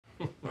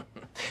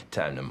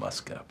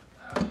Timetomuskup.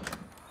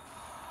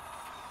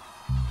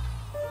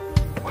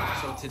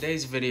 So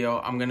today's video,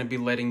 I'm going to be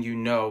letting you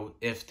know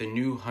if the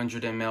new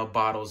 100 ml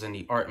bottles in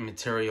the Art and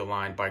Material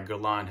line by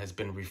Guerlain has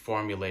been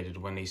reformulated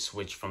when they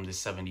switched from the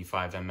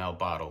 75 ml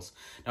bottles.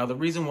 Now, the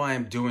reason why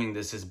I'm doing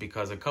this is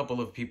because a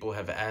couple of people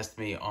have asked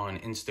me on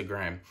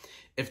Instagram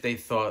if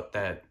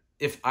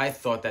I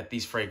thought that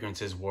these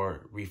fragrances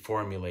were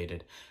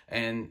reformulated.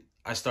 And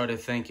I started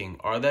thinking,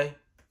 are they?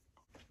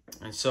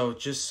 And so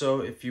just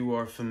so if you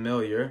are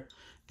familiar,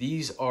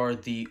 these are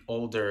the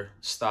older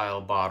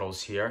style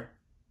bottles here.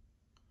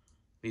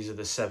 These are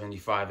the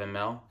 75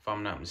 ml, if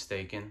I'm not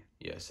mistaken.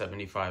 Yeah,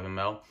 75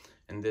 ml.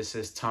 And this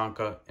is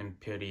Tonka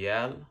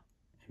Imperial.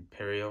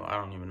 I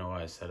don't even know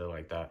why I said it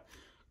like that.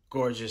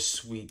 Gorgeous,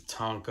 sweet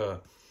Tonka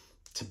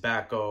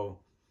tobacco.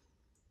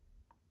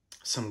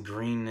 Some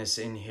greenness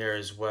in here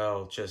as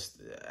well.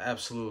 Just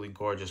absolutely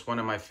gorgeous. One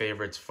of my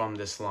favorites from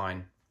this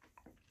line.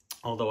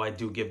 Although I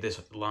do give this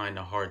line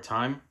a hard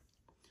time.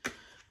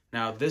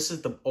 Now, this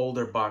is the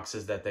older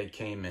boxes that they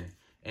came in.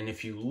 And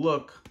if you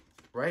look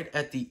right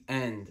at the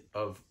end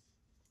of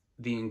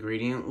the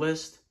ingredient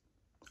list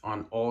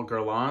on all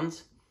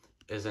Guerlains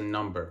is a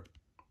number.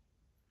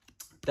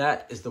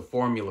 That is the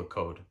formula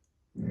code.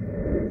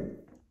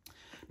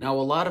 Now,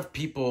 a lot of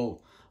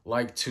people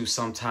like to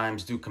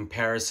sometimes do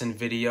comparison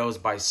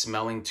videos by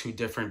smelling two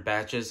different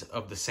batches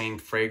of the same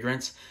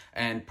fragrance.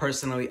 And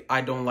personally,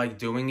 I don't like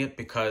doing it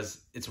because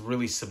it's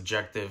really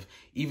subjective.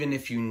 Even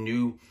if you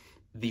knew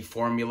the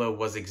formula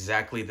was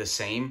exactly the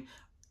same,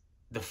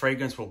 the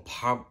fragrance will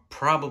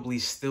probably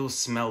still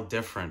smell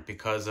different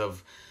because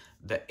of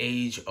the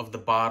age of the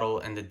bottle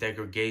and the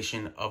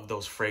degradation of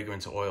those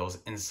fragrance oils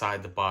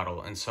inside the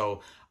bottle. And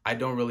so I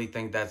don't really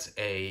think that's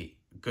a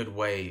good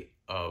way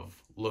of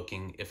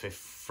looking if a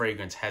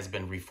fragrance has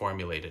been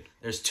reformulated.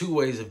 There's two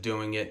ways of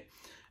doing it.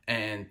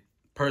 And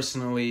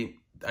personally,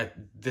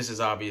 this is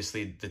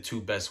obviously the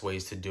two best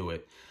ways to do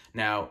it.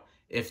 Now,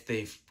 if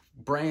the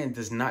brand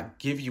does not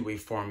give you a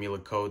formula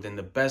code, then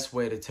the best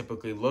way to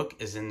typically look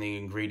is in the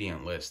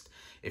ingredient list.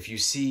 If you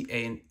see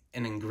an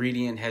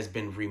ingredient has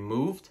been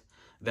removed,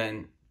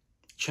 then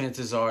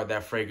chances are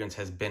that fragrance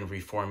has been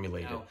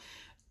reformulated. Now,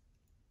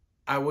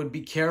 I would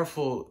be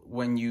careful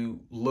when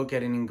you look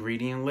at an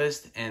ingredient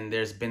list and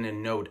there's been a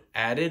note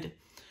added.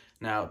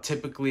 Now,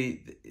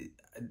 typically,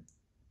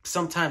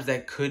 sometimes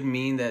that could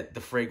mean that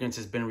the fragrance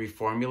has been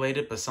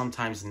reformulated, but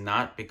sometimes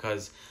not,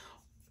 because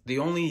the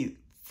only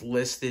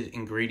listed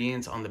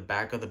ingredients on the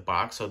back of the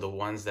box are the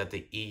ones that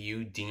the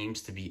EU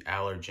deems to be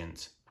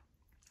allergens.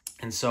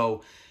 And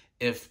so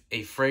if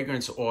a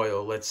fragrance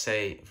oil, let's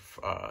say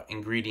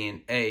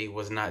ingredient A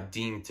was not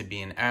deemed to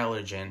be an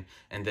allergen,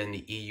 and then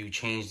the EU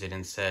changed it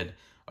and said,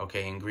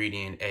 okay,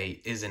 ingredient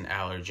A is an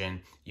allergen,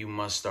 you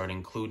must start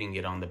including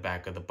it on the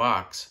back of the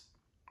box,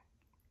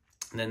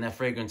 then that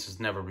fragrance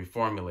is never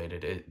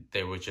reformulated.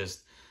 They were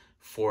just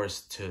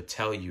forced to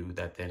tell you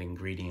that that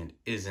ingredient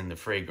is in the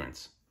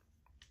fragrance.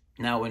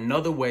 Now,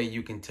 another way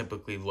you can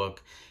typically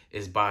look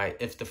is by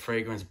if the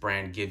fragrance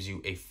brand gives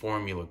you a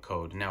formula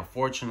code. Now,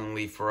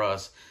 fortunately for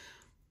us,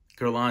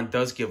 Guerlain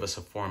does give us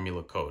a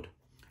formula code.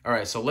 All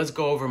right, so let's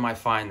go over my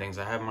findings.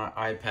 I have my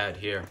iPad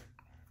here.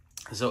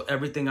 So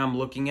everything I'm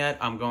looking at,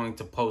 I'm going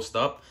to post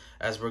up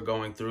as we're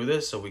going through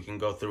this so we can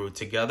go through it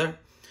together.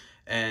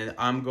 And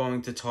I'm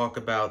going to talk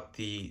about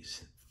the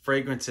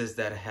fragrances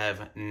that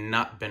have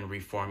not been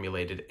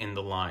reformulated in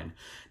the line.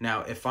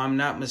 Now, if I'm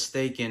not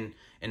mistaken,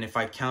 and if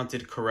I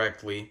counted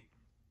correctly,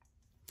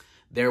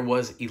 there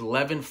was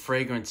 11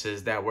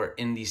 fragrances that were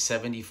in the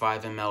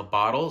 75 ml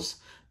bottles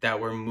that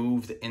were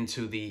moved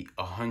into the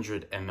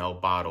 100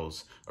 ml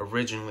bottles,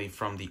 originally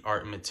from the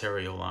Art and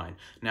Material line.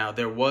 Now,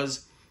 there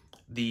was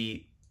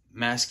the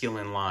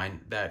masculine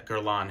line that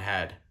Guerlain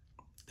had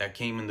that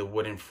came in the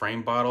wooden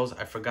frame bottles.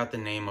 I forgot the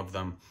name of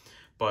them,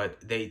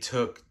 but they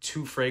took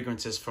two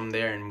fragrances from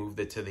there and moved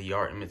it to the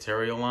Art and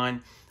Material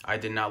line. I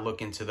did not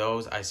look into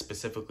those. I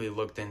specifically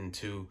looked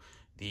into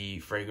the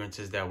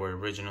fragrances that were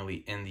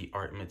originally in the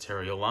Art and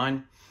Material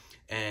line.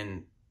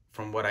 And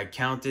from what I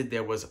counted,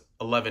 there was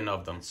 11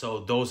 of them. So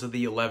those are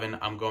the 11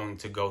 I'm going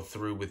to go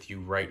through with you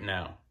right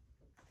now.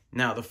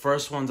 Now, the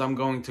first ones I'm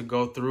going to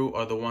go through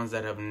are the ones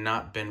that have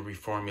not been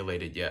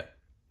reformulated yet.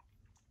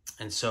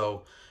 And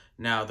so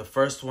now the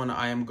first one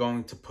I am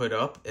going to put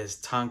up is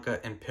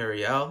Tonka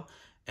Imperial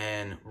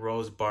and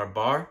Rose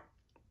Barbar.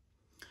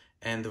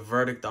 And the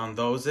verdict on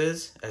those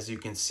is, as you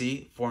can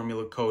see,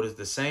 formula code is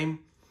the same,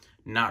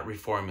 not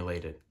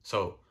reformulated.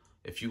 So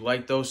if you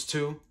like those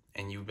two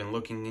and you've been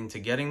looking into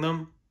getting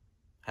them,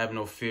 have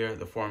no fear,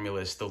 the formula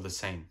is still the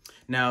same.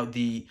 Now,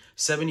 the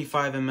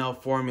 75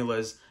 ml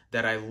formulas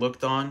that I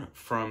looked on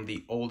from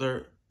the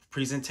older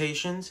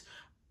presentations,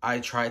 I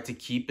tried to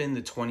keep in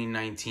the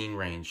 2019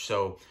 range.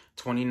 So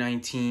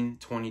 2019,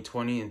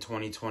 2020, and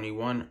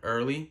 2021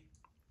 early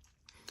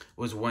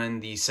was when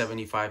the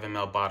 75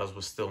 ml bottles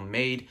were still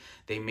made.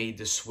 They made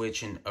the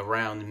switch in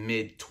around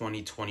mid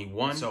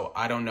 2021. So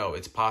I don't know.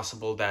 It's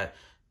possible that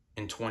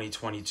in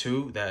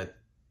 2022 that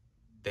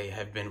they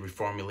have been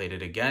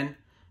reformulated again.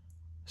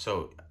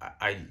 So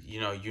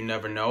you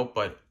never know.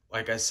 But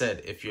like I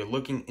said, if you're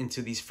looking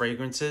into these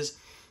fragrances,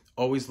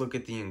 always look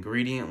at the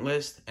ingredient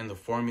list and the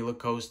formula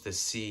codes to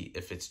see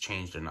if it's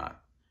changed or not.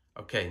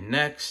 Okay,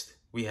 next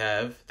we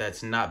have,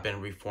 that's not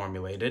been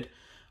reformulated,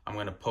 I'm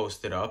going to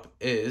post it up,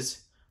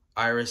 is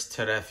Iris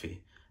Terefi.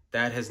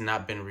 That has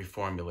not been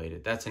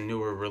reformulated. That's a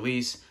newer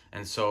release,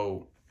 and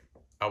so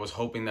I was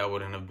hoping that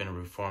wouldn't have been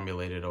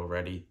reformulated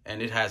already,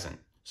 and it hasn't.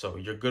 So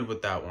you're good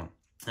with that one.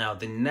 Now,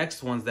 the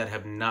next ones that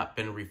have not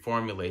been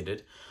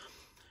reformulated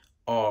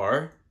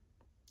are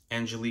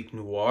Angelique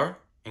Noir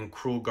and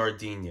Cruel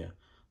Gardenia.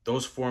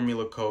 Those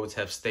formula codes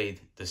have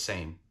stayed the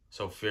same,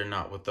 so fear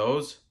not with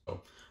those.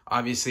 So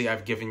obviously,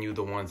 I've given you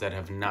the ones that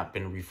have not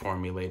been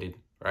reformulated,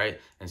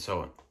 right? And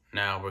so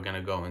now we're going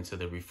to go into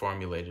the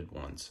reformulated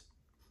ones.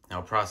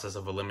 Now, process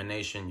of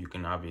elimination, you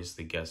can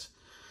obviously guess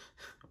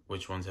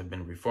which ones have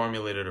been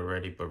reformulated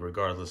already, but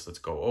regardless, let's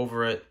go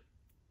over it.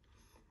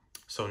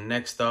 So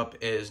next up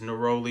is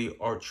Neroli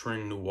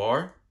Artrin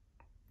Noir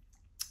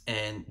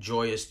and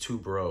Joyous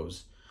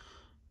Tuberose.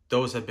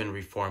 Those have been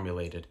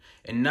reformulated.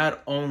 And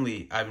not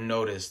only I've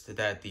noticed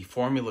that the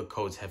formula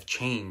codes have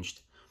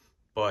changed,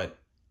 but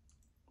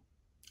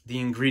the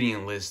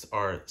ingredient lists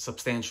are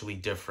substantially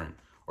different.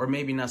 Or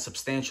maybe not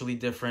substantially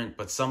different,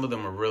 but some of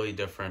them are really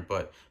different,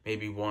 but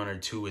maybe 1 or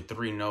 2 or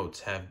 3 notes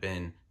have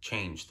been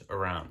changed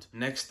around.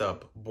 Next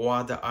up,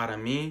 Bois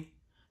d'Arami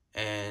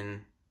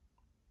and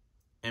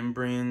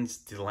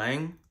Embrans de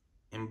Lang.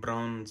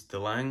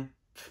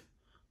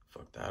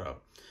 Fuck that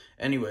up.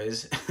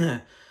 Anyways,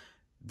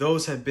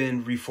 those have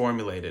been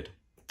reformulated.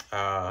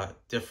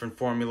 Different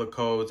formula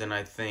codes, and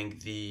I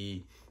think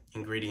the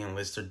ingredient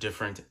lists are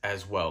different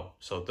as well.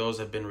 So those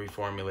have been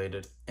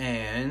reformulated.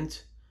 And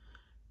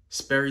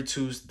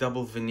Spiritus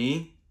Double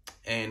Vanille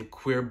and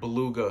Queer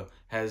Beluga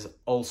has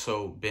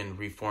also been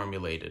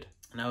reformulated.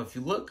 Now, if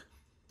you look,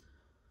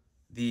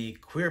 the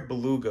Queer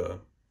Beluga,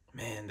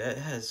 man, that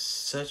has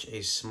such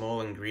a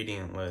small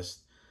ingredient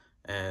list.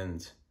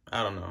 And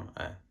I don't know,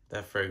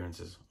 that fragrance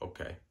is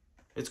okay.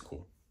 It's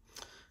cool.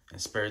 And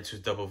Spiritus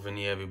Double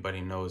Vanille, everybody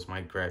knows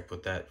my gripe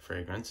with that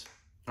fragrance.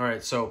 All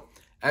right, so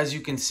as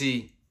you can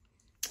see,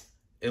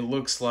 it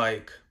looks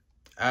like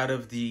out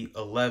of the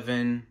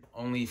 11,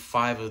 only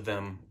 5 of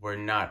them were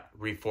not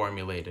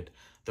reformulated.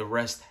 The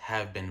rest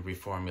have been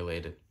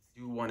reformulated. What I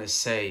do want to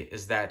say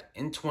is that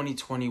in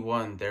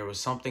 2021, there was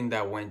something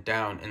that went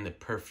down in the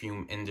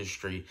perfume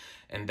industry,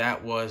 and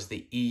that was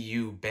the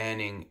EU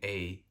banning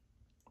a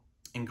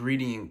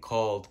ingredient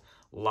called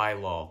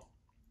lilol.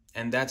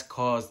 And that's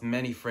caused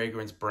many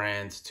fragrance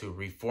brands to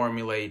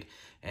reformulate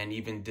and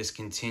even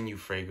discontinue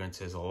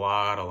fragrances. A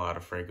lot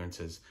of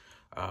fragrances.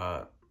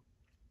 Eau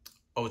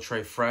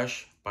Très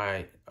Fresh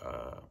by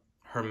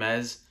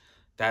Hermes,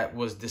 that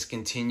was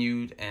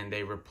discontinued and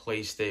they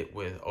replaced it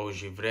with Eau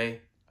Givre.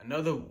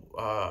 Another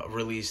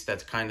release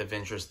that's kind of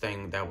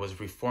interesting that was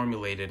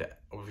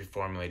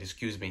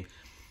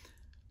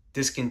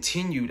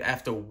discontinued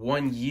after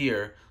 1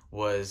 year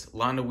was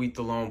La Nuit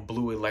de L'Homme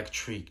Blue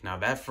Electrique. Now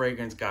that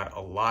fragrance got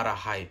a lot of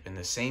hype, and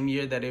the same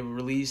year that it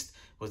released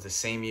was the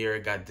same year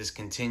it got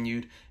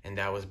discontinued, and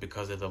that was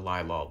because of the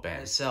lilol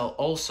ban. YSL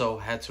also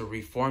had to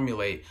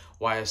reformulate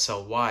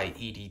YSL-Y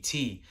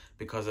EDT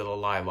because of the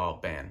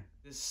lilol ban.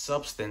 This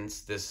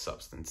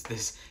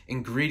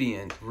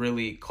ingredient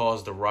really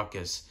caused a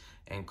ruckus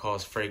and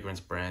caused fragrance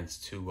brands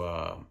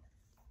to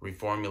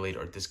reformulate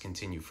or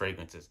discontinue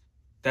fragrances.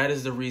 That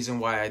is the reason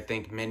why I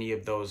think many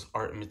of those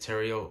art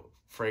material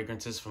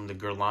fragrances from the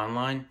Guerlain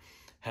line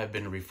have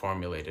been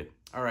reformulated.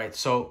 All right,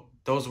 so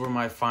those were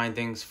my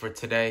findings for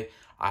today.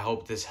 I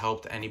hope this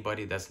helped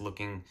anybody that's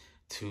looking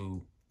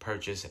to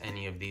purchase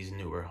any of these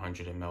newer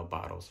 100 ml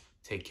bottles.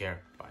 Take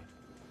care. Bye.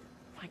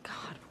 My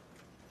God.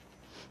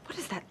 What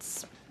is that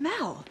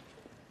smell?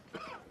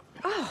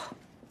 Oh.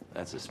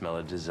 That's the smell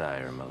of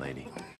desire, my lady.